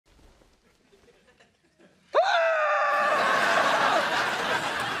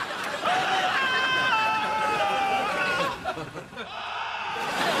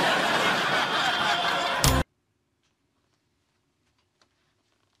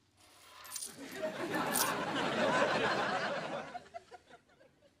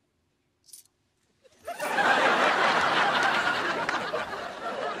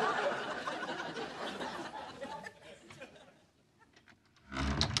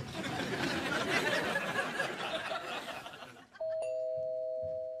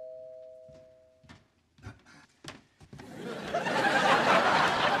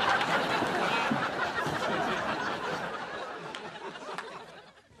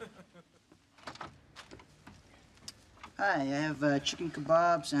Hi, I have chicken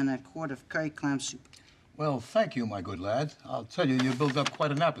kebabs and a quart of curry clam soup. Well, thank you, my good lad. I'll tell you, you build up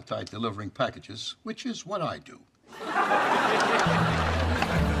quite an appetite delivering packages, which is what I do.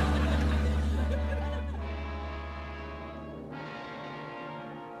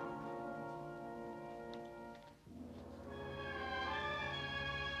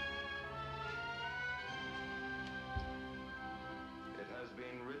 It has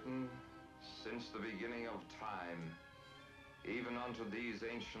been written since the beginning of time, even unto these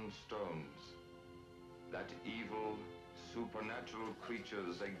ancient stones, that evil, supernatural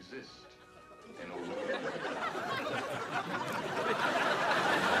creatures exist in a world.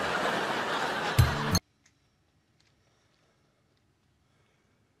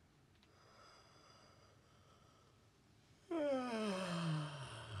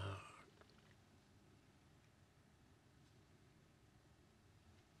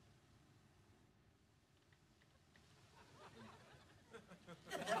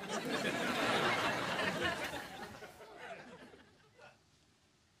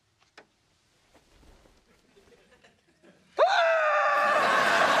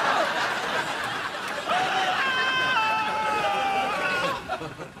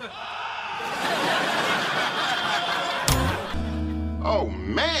 Oh,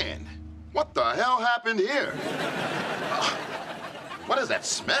 man! What the hell happened here? What is that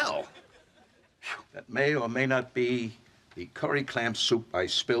smell? That may or may not be the curry clam soup I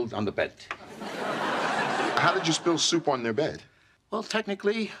spilled on the bed. How did you spill soup on their bed? Well,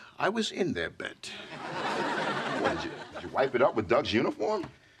 technically, I was in their bed. What, did you wipe it up with Doug's uniform?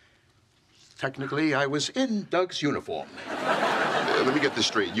 Technically, I was in Doug's uniform. Let me get this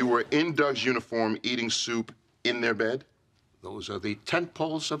straight. You were in Doug's uniform eating soup in their bed? Those are the tent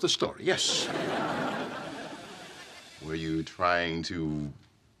poles of the story, yes. Were you trying to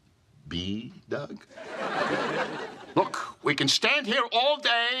be Doug? Look, we can stand here all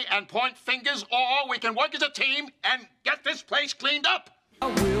day and point fingers, or we can work as a team and get this place cleaned up. I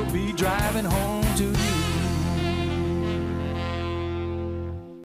will be driving home to